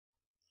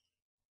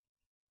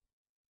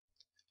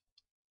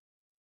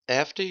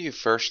After you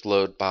first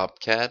load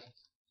BobCAD,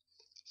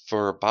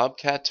 for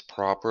BobCAD to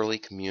properly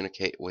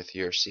communicate with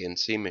your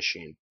CNC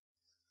machine,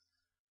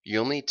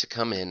 you'll need to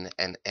come in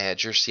and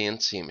add your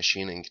CNC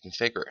machine and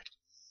configure it.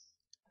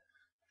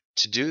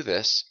 To do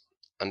this,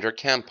 under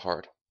CAM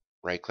part,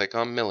 right-click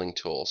on Milling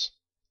Tools,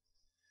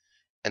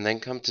 and then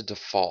come to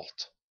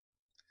Default.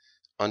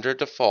 Under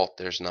Default,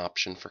 there's an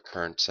option for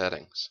Current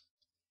Settings.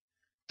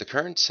 The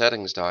Current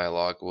Settings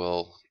dialog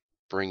will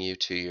bring you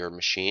to your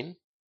machine.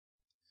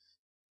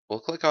 We'll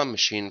click on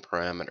Machine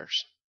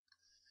Parameters.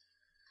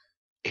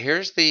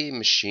 Here's the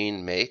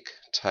machine make,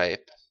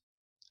 type,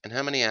 and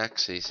how many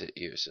axes it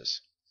uses.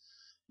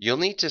 You'll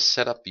need to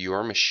set up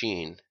your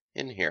machine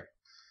in here.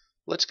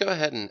 Let's go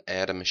ahead and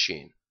add a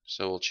machine.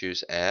 So we'll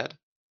choose Add.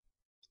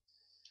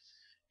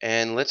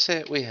 And let's say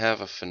that we have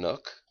a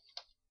Fanuc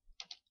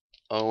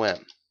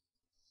OM.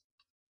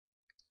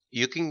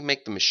 You can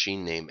make the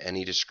machine name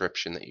any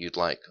description that you'd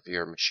like of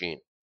your machine.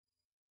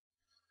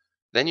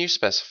 Then you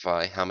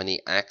specify how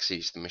many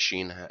axes the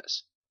machine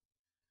has.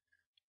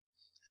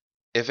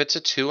 If it's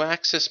a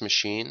 2-axis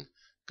machine,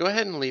 go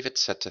ahead and leave it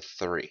set to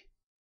 3.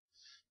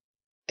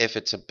 If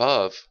it's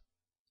above,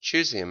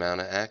 choose the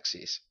amount of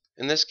axes.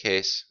 In this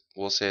case,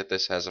 we'll say that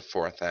this has a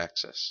 4th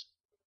axis.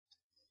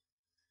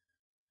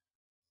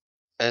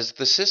 As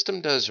the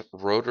system does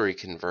rotary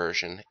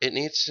conversion, it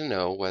needs to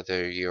know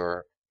whether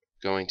you're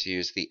going to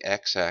use the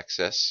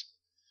x-axis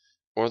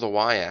or the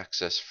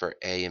y-axis for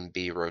A and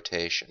B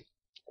rotation,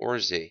 or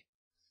Z,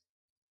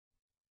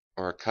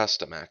 or a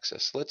custom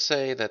axis. Let's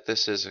say that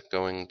this is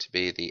going to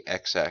be the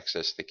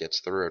x-axis that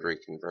gets the rotary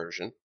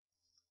conversion, and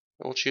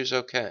we'll choose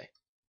OK.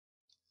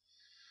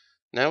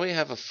 Now we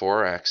have a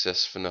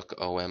 4-axis Fanuc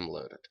OM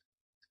loaded.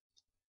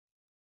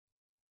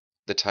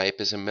 The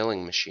type is a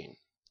milling machine.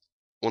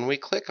 When we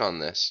click on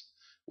this,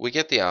 we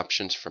get the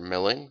options for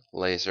milling,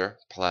 laser,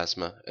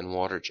 plasma, and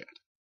water jet.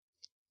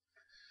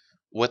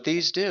 What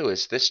these do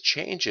is this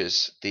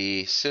changes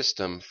the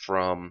system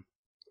from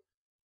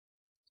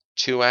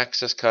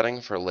 2-axis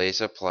cutting for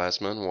laser,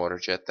 plasma, and water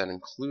jet that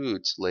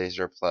includes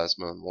laser,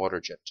 plasma, and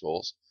water jet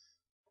tools,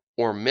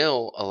 or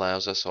mill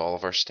allows us all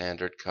of our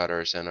standard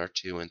cutters and our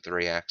 2- and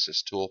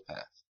 3-axis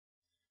toolpath.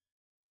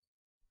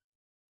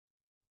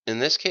 In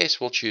this case,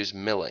 we'll choose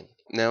milling.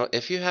 Now,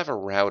 if you have a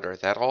router,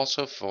 that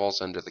also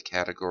falls under the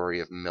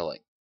category of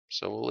milling,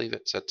 so we'll leave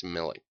it set to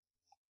milling.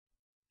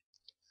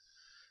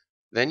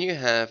 Then you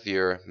have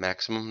your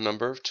maximum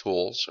number of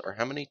tools, or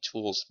how many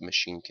tools the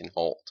machine can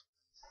hold.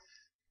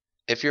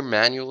 If you're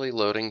manually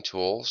loading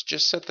tools,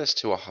 just set this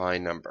to a high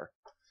number.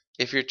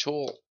 If your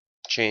tool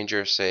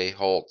changer, say,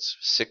 holds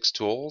 6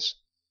 tools,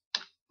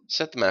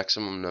 set the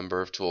maximum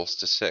number of tools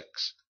to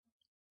 6.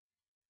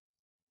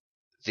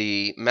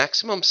 The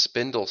maximum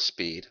spindle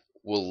speed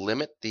will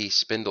limit the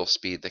spindle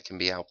speed that can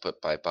be output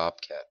by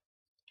BobCAD.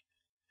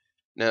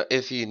 Now,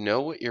 if you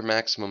know what your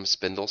maximum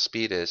spindle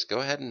speed is, go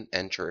ahead and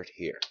enter it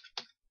here.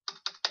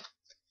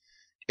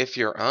 If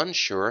you're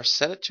unsure,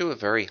 set it to a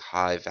very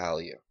high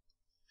value.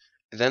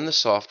 Then the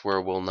software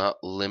will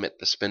not limit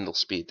the spindle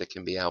speed that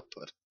can be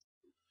output.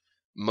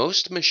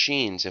 Most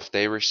machines, if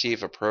they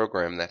receive a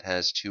program that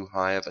has too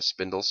high of a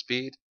spindle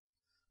speed,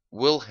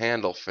 will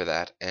handle for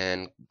that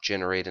and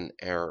generate an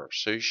error.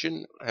 So you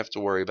shouldn't have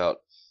to worry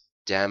about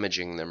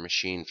damaging their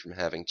machine from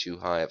having too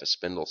high of a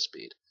spindle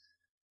speed,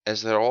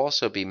 as there will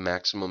also be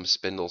maximum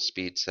spindle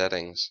speed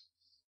settings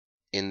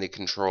in the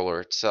controller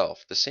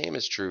itself. The same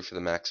is true for the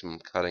maximum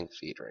cutting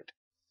feed rate.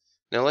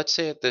 Now let's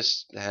say that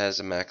this has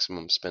a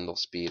maximum spindle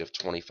speed of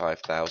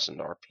 25,000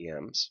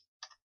 RPMs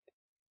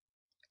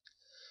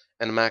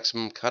and a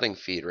maximum cutting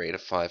feed rate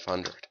of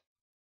 500.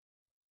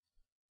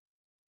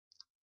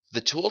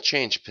 The tool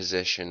change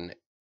position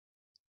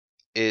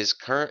is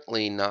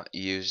currently not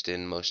used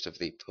in most of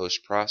the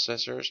post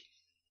processors,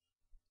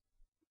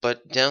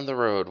 but down the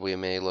road we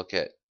may look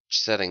at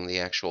setting the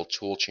actual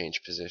tool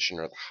change position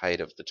or the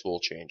height of the tool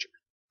changer.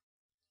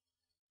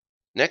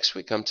 Next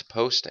we come to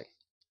posting.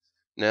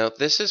 Now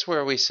this is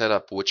where we set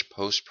up which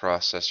post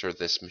processor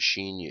this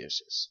machine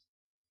uses.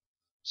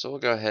 So we'll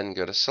go ahead and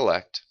go to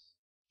Select,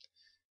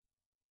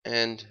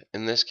 and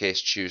in this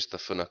case choose the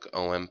Fanuc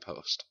OM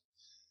post.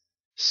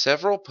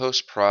 Several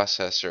post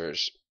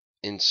processors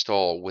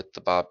install with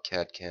the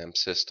BobCAD-CAM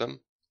system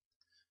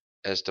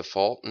as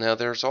default. Now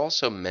there's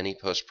also many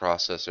post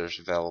processors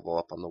available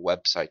up on the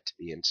website to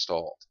be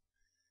installed.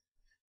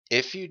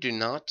 If you do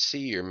not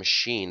see your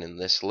machine in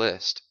this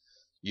list,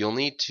 you'll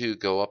need to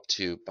go up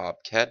to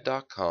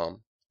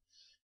BobCAD.com,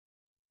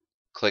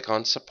 click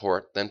on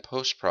Support, then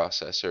Post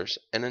Processors,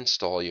 and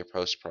install your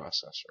post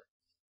processor.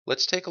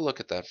 Let's take a look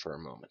at that for a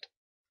moment.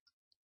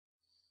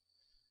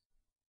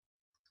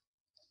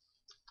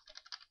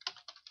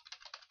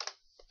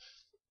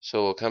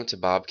 So we'll come to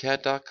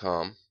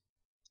BobCAD.com,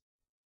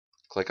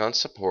 click on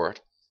Support,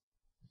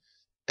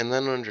 and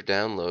then under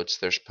Downloads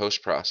there's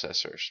Post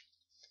Processors.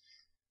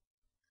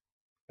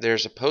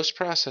 There's a post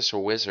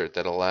processor wizard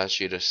that allows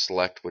you to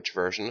select which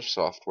version of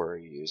software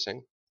you're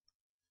using,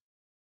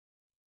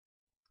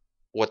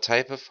 what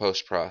type of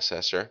post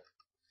processor,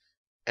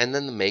 and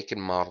then the make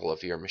and model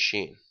of your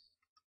machine.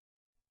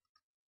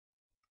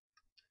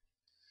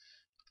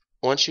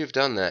 Once you've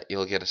done that,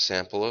 you'll get a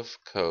sample of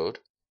code,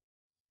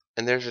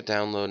 and there's a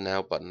Download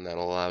Now button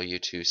that'll allow you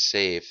to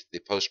save the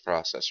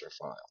post-processor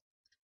file.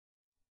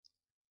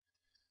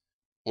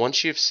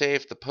 Once you've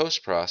saved the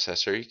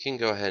post-processor, you can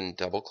go ahead and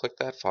double-click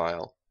that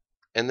file,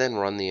 and then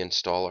run the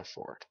installer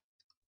for it.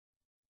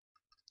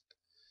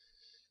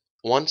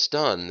 Once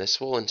done, this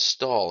will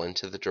install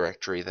into the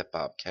directory that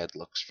BobCAD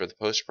looks for the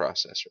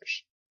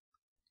post-processors.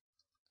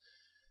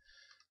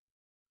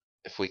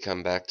 If we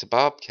come back to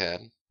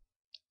BobCAD,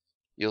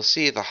 you'll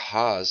see the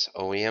Haas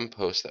OEM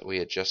post that we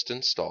had just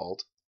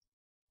installed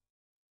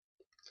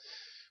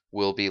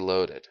will be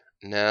loaded.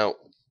 Now,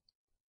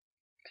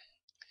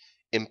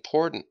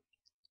 important,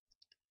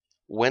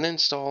 when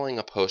installing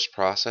a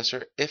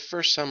post-processor, if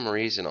for some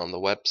reason on the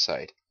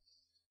website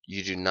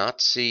you do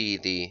not see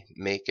the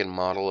make and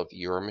model of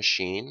your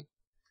machine,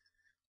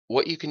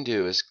 what you can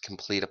do is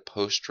complete a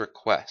post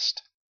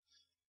request.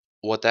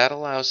 What that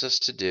allows us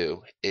to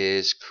do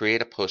is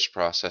create a post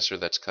processor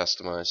that's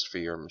customized for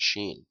your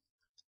machine.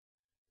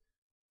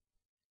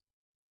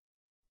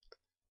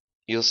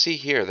 You'll see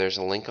here there's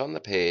a link on the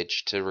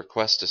page to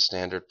request a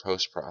standard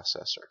post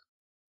processor.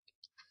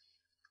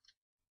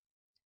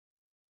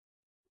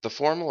 The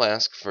form will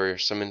ask for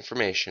some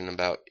information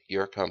about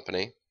your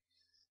company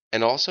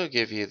and also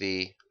give you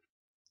the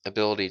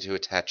ability to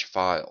attach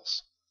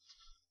files.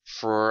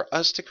 For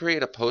us to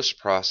create a post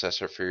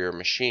processor for your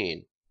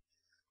machine,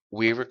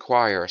 we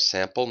require a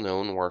sample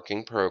known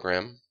working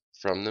program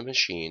from the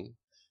machine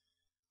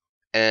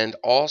and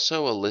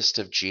also a list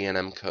of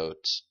GNM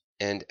codes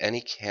and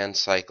any CAN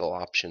cycle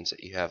options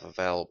that you have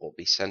available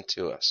be sent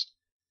to us.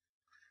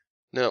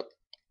 Now,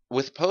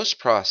 with post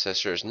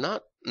processors,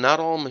 not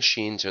all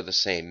machines are the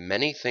same.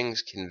 Many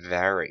things can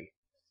vary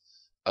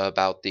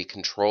about the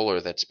controller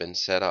that's been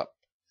set up.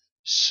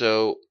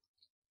 So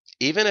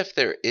even if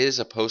there is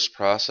a post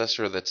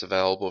processor that's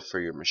available for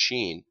your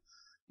machine,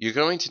 you're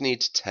going to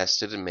need to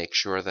test it and make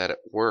sure that it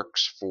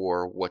works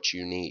for what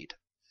you need.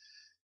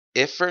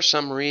 If for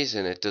some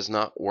reason it does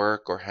not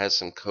work or has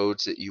some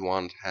codes that you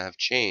want to have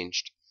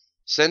changed,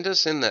 send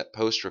us in that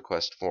post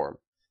request form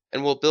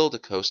and we'll build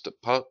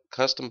a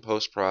custom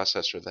post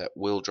processor that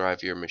will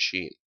drive your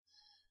machine.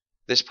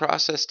 This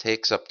process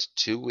takes up to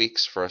 2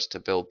 weeks for us to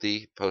build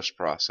the post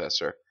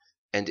processor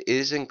and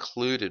is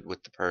included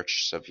with the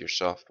purchase of your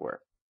software.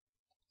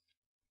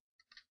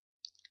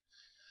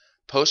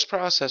 Post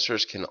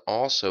processors can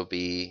also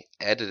be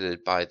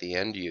edited by the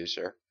end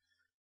user,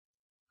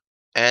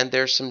 and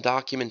there's some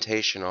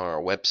documentation on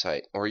our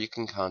website, or you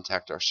can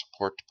contact our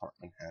support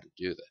department how to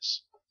do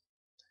this.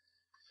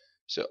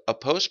 So a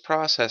post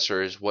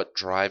processor is what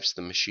drives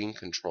the machine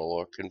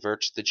controller,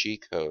 converts the G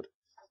code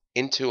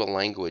into a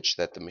language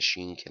that the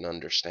machine can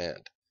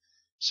understand.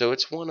 So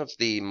it's one of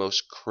the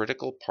most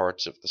critical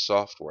parts of the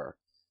software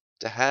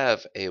to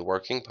have a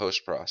working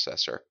post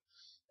processor.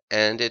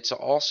 And it's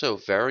also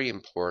very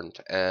important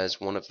as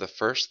one of the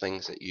first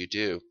things that you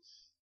do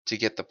to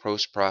get the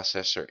post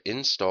processor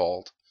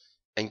installed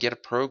and get a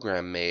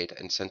program made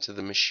and sent to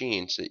the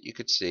machine so that you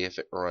could see if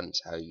it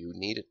runs how you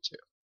need it to.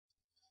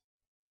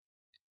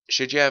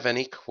 Should you have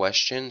any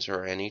questions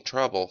or any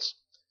troubles,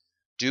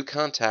 do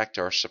contact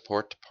our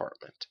support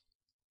department.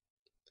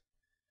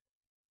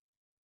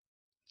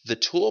 The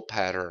tool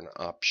pattern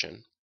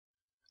option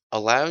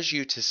allows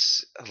you to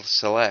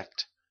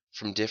select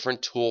from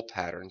different tool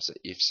patterns that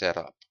you've set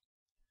up.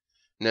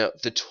 Now,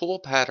 the tool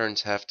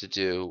patterns have to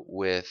do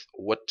with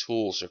what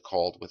tools are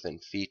called within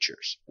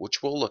features,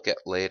 which we'll look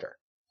at later.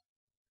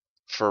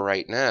 For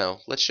right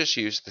now, let's just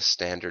use the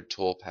standard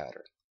tool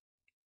pattern.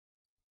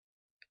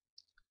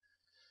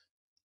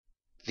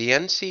 The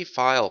NC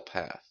file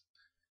path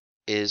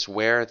is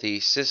where the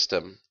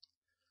system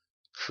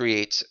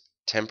creates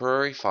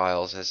temporary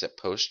files as it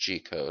posts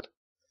G-code,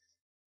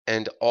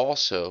 and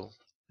also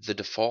the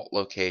default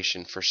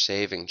location for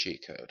saving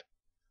G-code.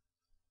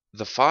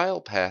 The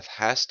file path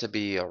has to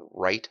be a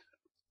write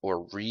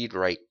or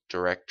read-write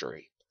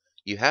directory.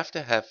 You have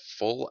to have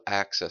full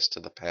access to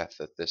the path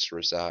that this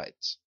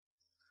resides.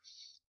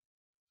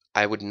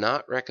 I would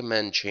not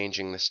recommend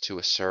changing this to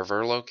a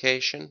server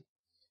location.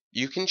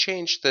 You can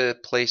change the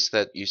place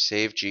that you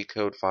save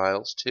G-code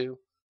files to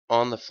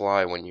on the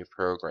fly when you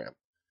program.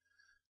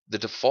 The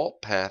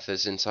default path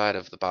is inside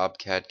of the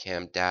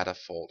BobCAD-CAM data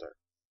folder.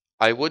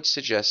 I would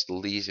suggest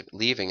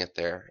leaving it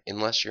there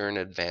unless you're an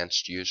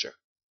advanced user.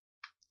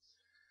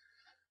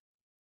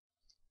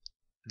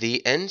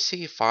 The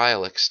NC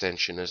file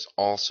extension is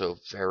also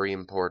very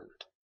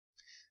important.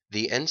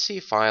 The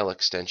NC file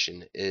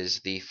extension is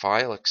the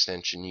file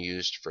extension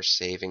used for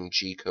saving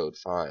G-code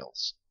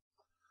files.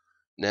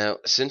 Now,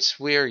 since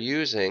we are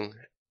using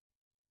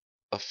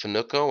a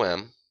Fanuc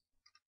OM,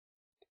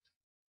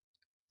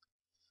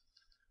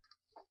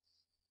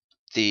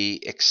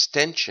 the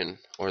extension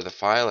or the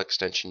file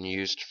extension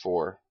used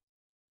for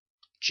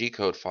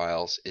G-code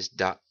files is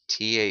 .tap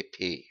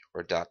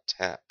or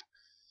 .tap.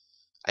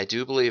 I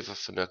do believe a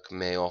Fanuc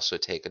may also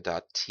take a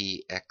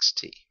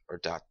 .txt or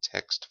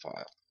 .text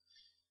file.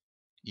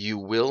 You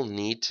will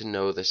need to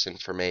know this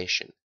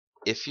information.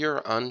 if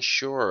you're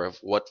unsure of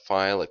what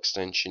file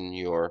extension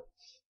your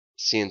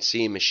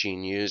CNC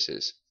machine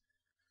uses,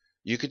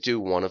 you could do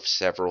one of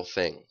several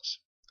things.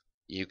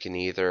 You can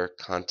either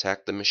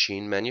contact the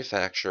machine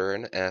manufacturer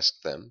and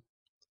ask them,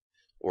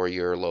 or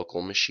your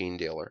local machine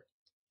dealer.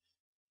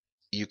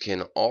 You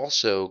can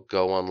also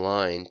go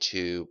online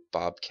to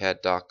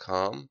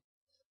BobCAD.com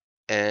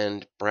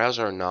and browse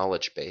our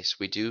knowledge base.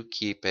 We do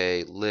keep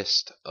a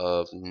list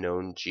of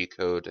known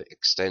G-code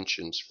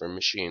extensions for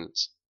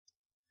machines.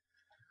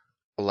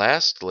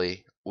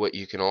 Lastly, what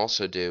you can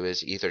also do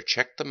is either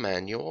check the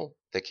manual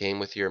that came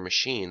with your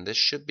machine, this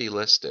should be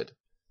listed,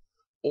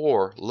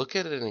 or look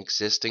at an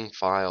existing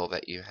file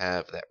that you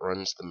have that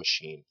runs the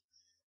machine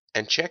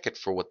and check it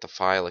for what the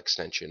file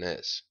extension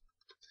is.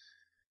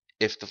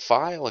 If the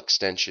file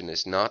extension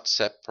is not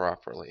set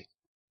properly,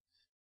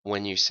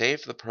 when you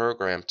save the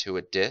program to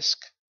a disk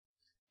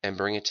and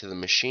bring it to the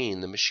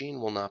machine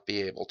will not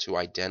be able to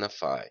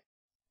identify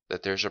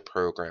that there's a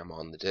program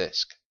on the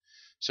disk.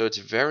 So it's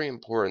very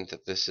important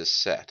that this is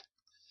set.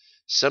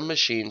 Some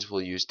machines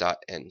will use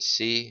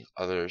 .nc,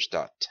 others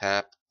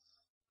 .tap.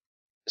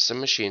 Some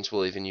machines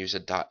will even use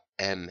a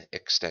 .m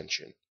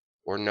extension,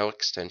 or no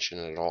extension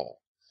at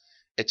all.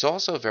 It's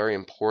also very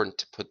important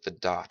to put the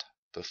dot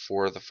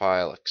before the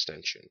file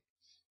extension.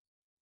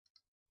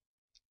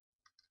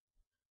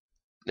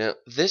 Now,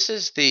 this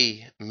is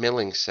the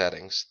milling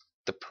settings.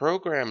 The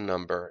program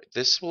number,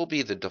 this will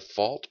be the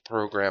default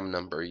program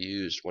number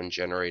used when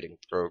generating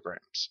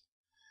programs.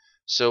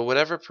 So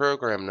whatever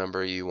program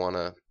number you want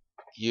to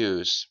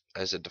use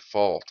as a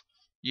default,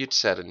 you'd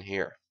set in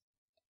here.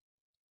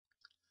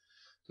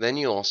 Then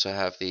you also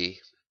have the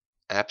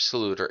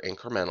absolute or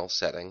incremental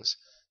settings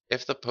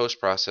if the post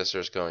processor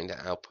is going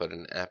to output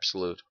an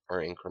absolute or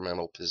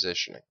incremental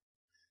positioning,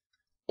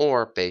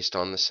 or based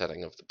on the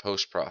setting of the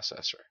post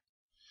processor.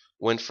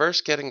 When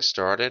first getting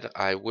started,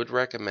 I would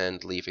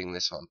recommend leaving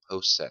this on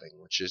post setting,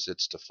 which is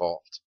its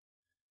default.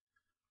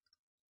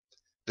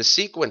 The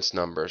sequence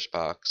numbers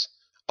box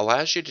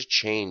allows you to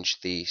change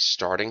the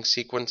starting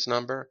sequence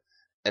number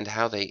and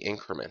how they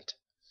increment.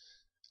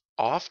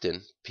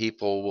 Often,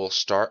 people will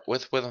start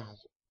with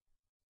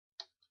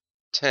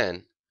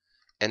 10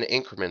 and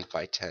increment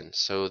by 10.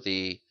 So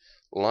the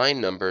line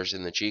numbers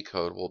in the G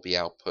code will be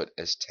output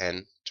as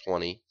 10,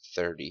 20,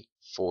 30,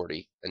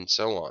 40, and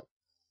so on.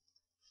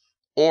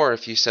 Or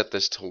if you set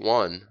this to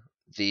 1,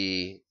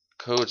 the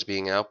codes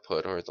being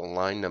output, or the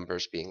line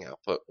numbers being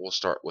output, will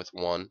start with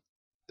 1,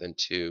 then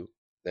 2,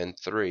 then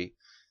 3,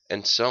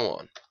 and so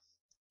on.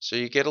 So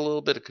you get a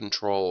little bit of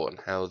control on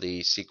how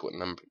the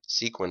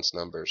sequence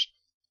numbers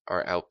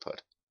are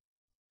output.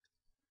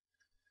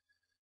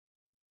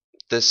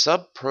 The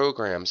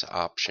subprograms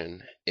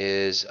option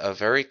is a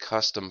very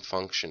custom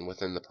function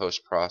within the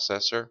post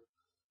processor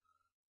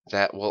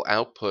that will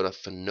output a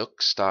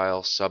FNUC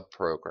style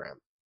subprogram.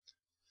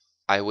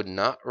 I would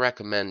not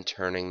recommend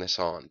turning this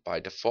on. By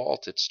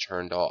default, it's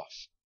turned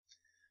off.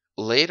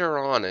 Later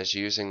on,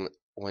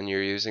 when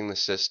you're using the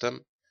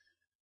system,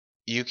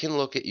 you can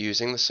look at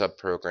using the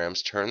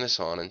subprograms, turn this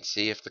on, and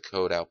see if the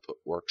code output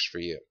works for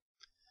you.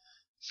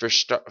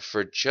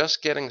 For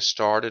just getting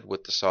started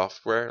with the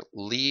software,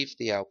 leave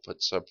the output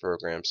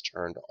subprograms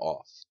turned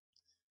off.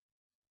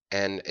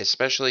 And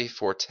especially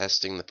for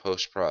testing the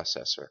post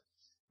processor,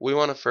 we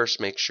want to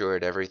first make sure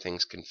that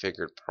everything's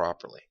configured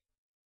properly.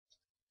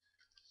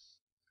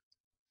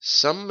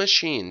 Some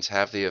machines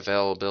have the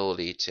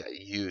availability to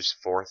use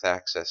fourth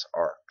axis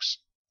arcs.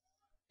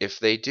 If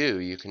they do,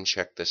 you can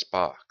check this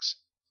box.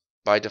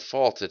 By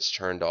default, it's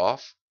turned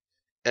off.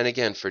 And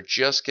again, for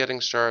just getting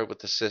started with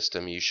the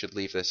system, you should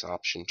leave this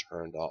option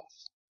turned off.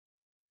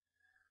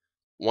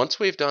 Once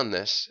we've done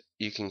this,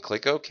 you can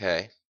click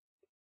OK.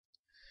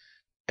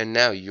 And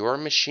now your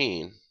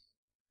machine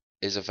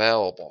is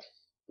available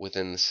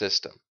within the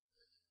system.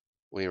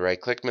 We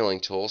right-click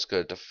Milling Tools,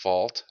 go to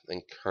Default,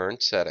 then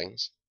Current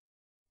Settings.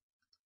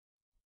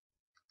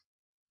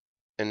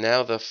 And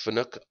now the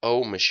FNUC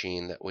O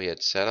machine that we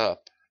had set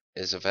up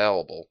is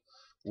available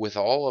with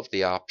all of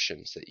the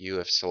options that you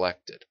have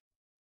selected.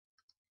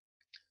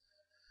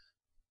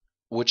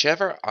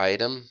 Whichever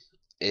item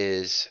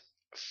is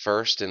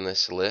first in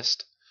this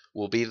list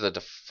will be the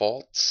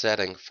default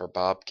setting for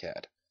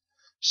BobCAD.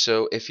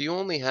 So if you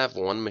only have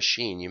one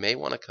machine, you may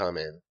want to come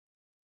in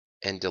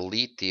and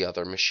delete the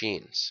other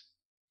machines,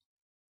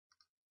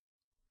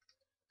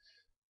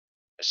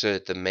 so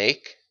that the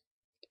make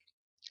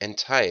and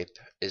type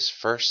is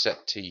first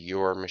set to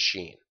your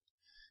machine.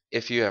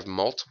 If you have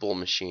multiple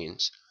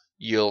machines,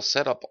 you'll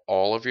set up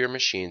all of your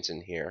machines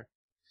in here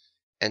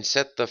and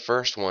set the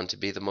first one to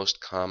be the most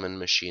common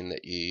machine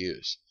that you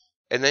use.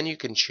 And then you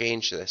can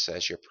change this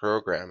as you're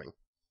programming.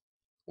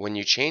 When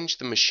you change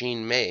the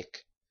machine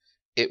make,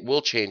 it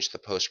will change the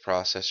post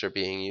processor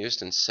being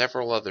used and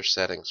several other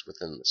settings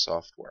within the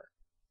software.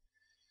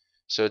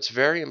 So it's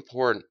very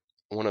important.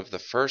 One of the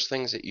first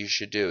things that you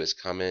should do is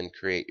come in,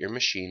 create your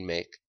machine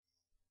make,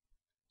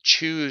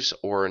 choose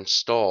or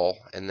install,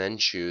 and then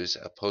choose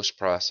a post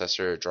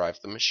processor to drive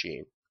the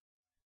machine.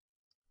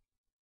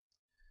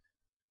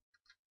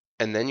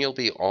 and then you'll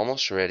be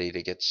almost ready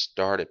to get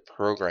started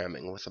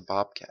programming with a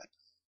BobCAD.